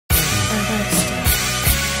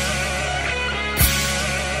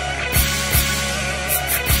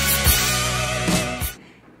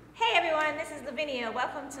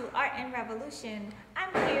welcome to Art and Revolution.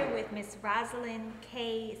 I'm here with Miss Rosalind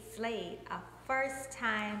K. Slade, a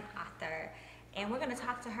first-time author, and we're going to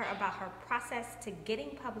talk to her about her process to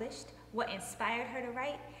getting published, what inspired her to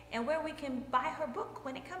write, and where we can buy her book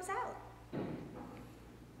when it comes out.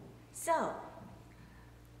 So,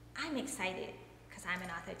 I'm excited because I'm an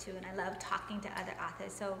author too, and I love talking to other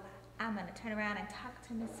authors. So I'm going to turn around and talk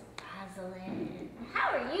to Miss Rosalind.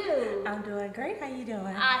 How are you? I'm doing great. How you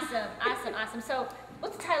doing? Awesome. So,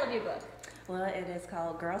 what's the title of your book? Well, it is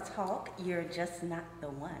called Girl Talk, You're Just Not the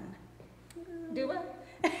One. Do what?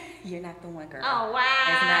 You're not the one, girl. Oh, wow.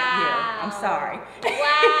 It's not you. I'm sorry.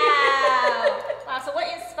 Wow. So what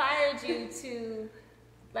inspired you to,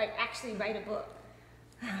 actually write a book?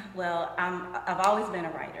 Well, I've always been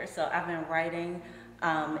a writer, so I've been writing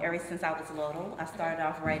ever since I was little. I started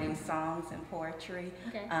off writing songs and poetry,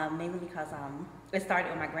 mainly because it started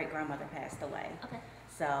when my great-grandmother passed away. Okay.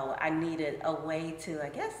 So I needed a way to, I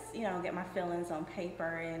guess, get my feelings on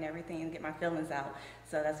paper and everything and get my feelings out.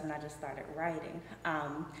 So that's when I just started writing.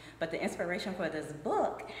 But the inspiration for this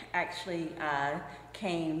book actually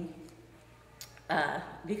came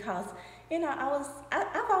because,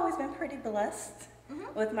 I've always been pretty blessed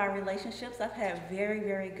with my relationships. I've had very,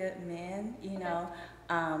 very good men, who,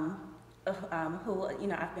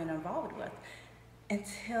 I've been involved with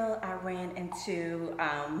until I ran into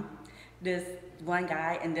this one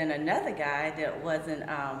guy and then another guy that wasn't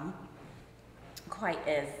quite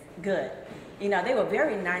as good. They were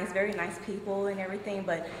very nice people and everything,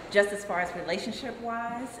 but just as far as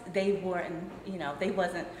relationship-wise, they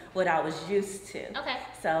wasn't what I was used to. Okay.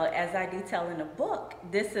 So as I detail in the book,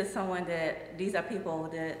 these are people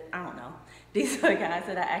that, I don't know, these are guys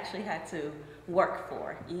that I actually had to work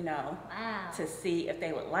for, Wow. to see if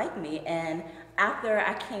they would like me. And after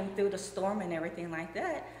I came through the storm and everything like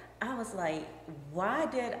that, I was like, why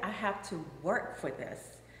did I have to work for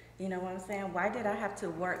this? You know what I'm saying? Why did I have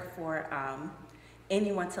to work for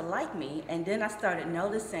anyone to like me? And then I started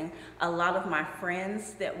noticing a lot of my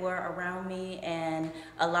friends that were around me and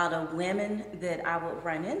a lot of women that I would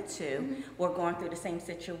run into were going through the same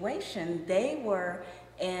situation. They were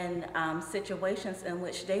in situations in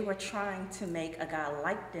which they were trying to make a guy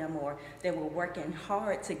like them, or they were working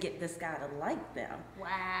hard to get this guy to like them. Wow.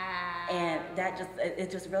 And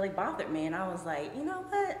it just really bothered me. And I was like, you know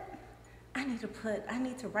what? I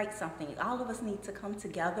need to write something. All of us need to come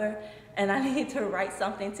together, and I need to write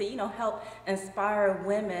something to, help inspire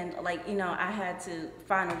women. I had to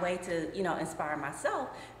find a way to, inspire myself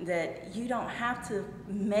that you don't have to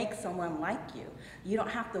make someone like you. You don't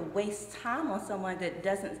have to waste time on someone that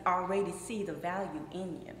doesn't already see the value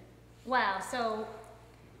in you. Wow. So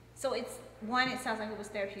it's one, it sounds like it was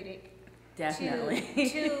therapeutic. Definitely.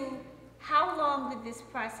 Two, how long did this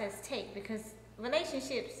process take? Because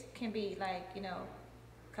relationships can be a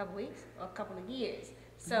couple weeks or a couple of years.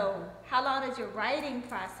 So how long does your writing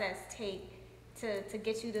process take to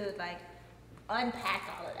get you to unpack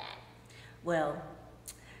all of that? Well,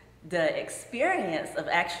 the experience of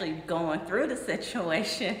actually going through the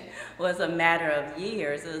situation was a matter of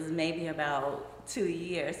years. It was maybe about 2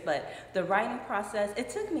 years, but the writing process, it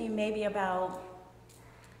took me maybe about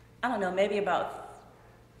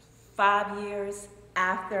 5 years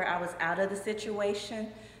after I was out of the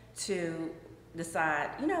situation to decide,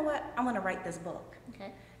 you know what, I'm going to write this book.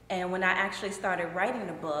 Okay. And when I actually started writing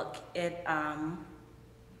the book, it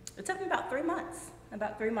took me about 3 months,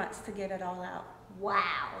 to get it all out.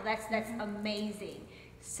 Wow, that's amazing.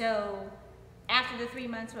 So after the 3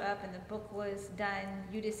 months were up and the book was done,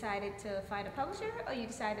 you decided to find a publisher, or you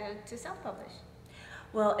decided to self-publish?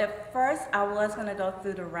 Well, at first I was going to go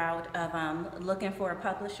through the route of looking for a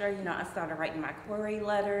publisher. I started writing my query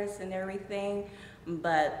letters and everything,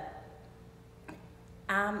 but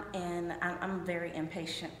I'm very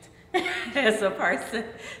impatient as a person.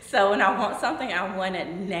 So when I want something, I want it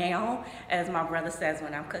now. As my brother says,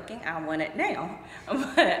 when I'm cooking, I want it now.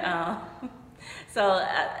 But so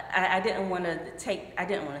I didn't want to take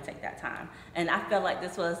that time, and I felt like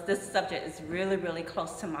this subject is really, really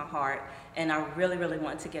close to my heart, and I really, really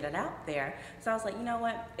want to get it out there. So I was like, you know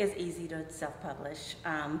what? It's easy to self-publish.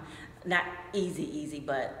 Not easy,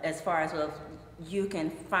 but as far as you can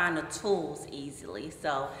find the tools easily.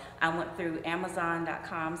 So I went through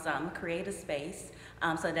Amazon.com's Creative Space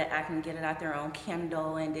so that I can get it out there on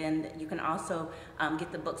Kindle, and then you can also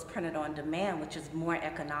get the books printed on demand, which is more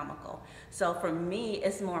economical. So for me,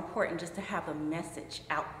 it's more important just to have a message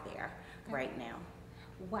out there right now.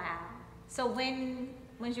 Wow. So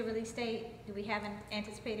when's your release date? Do we have an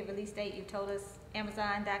anticipated release date? You told us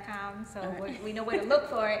Amazon.com, so we know where to look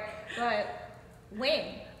for it. But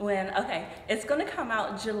When? Okay, it's gonna come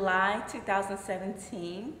out July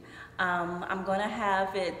 2017. I'm gonna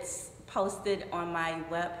have it posted on my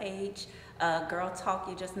webpage, Girl Talk,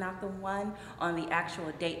 You're Just Not the One, on the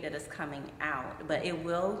actual date that is coming out. But it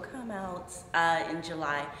will come out in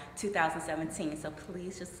July 2017, so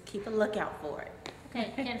please just keep a lookout for it.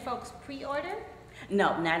 Okay, can folks pre-order?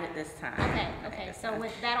 No, not at this time. Okay, so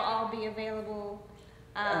that'll all be available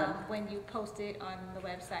when you post it on the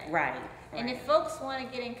website. Right. And if folks want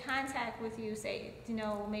to get in contact with you, say,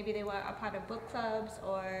 maybe they were a part of book clubs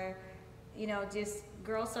or, just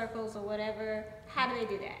girl circles or whatever, how do they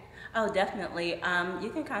do that? Oh, definitely. You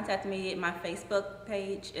can contact me. My Facebook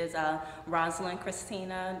page is Rosalind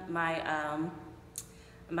Christina. My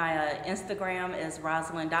Instagram is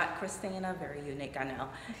Rosalind.Christina, very unique, I know.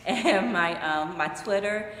 And my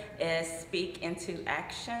Twitter is Speak Into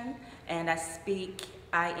Action, and I speak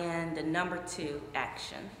IN2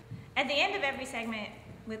 action. At the end of every segment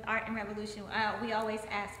with Art and Revolution, we always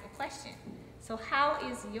ask a question. So how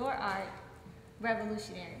is your art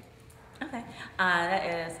revolutionary? Okay,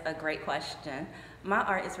 that is a great question. My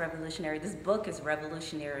art is revolutionary. This book is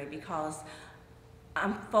revolutionary because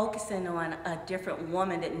I'm focusing on a different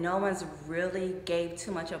woman that no one's really gave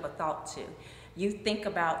too much of a thought to. You think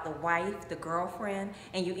about the wife, the girlfriend,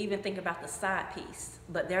 and you even think about the side piece,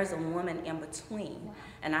 but there's a woman in between.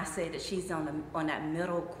 And I say that she's on that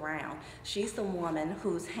middle ground. She's the woman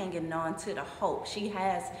who's hanging on to the hope. She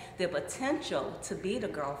has the potential to be the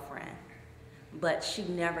girlfriend, but she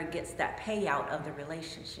never gets that payout of the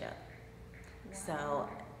relationship. So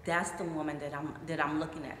that's the woman that I'm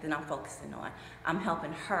looking at, that I'm focusing on. I'm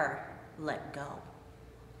helping her let go.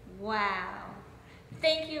 Wow.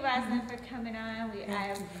 Thank you, Rosalind, for coming on. I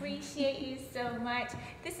appreciate you so much.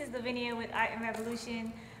 This is Lavinia with Art and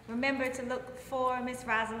Revolution. Remember to look for Miss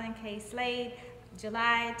Rosalind K. Slade,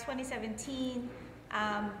 July 2017.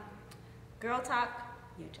 Girl Talk.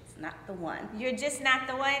 You're just not the one. You're just not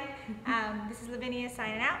the one. This is Lavinia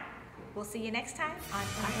signing out. We'll see you next time on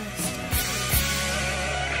Art and Revolution.